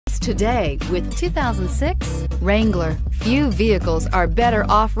today with 2006 Wrangler. Few vehicles are better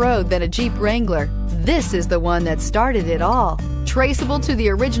off-road than a Jeep Wrangler. This is the one that started it all. Traceable to the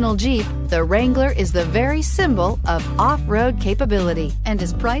original Jeep, the Wrangler is the very symbol of off-road capability and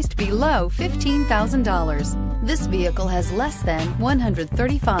is priced below $15,000. This vehicle has less than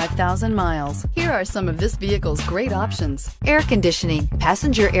 135,000 miles. Here are some of this vehicle's great options: air conditioning,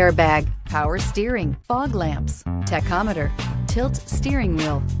 passenger airbag, power steering, fog lamps, tachometer, tilt steering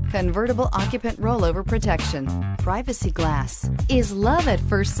wheel, convertible occupant rollover protection, privacy glass. Is love at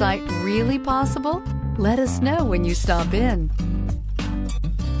first sight really possible? Let us know when you stop in.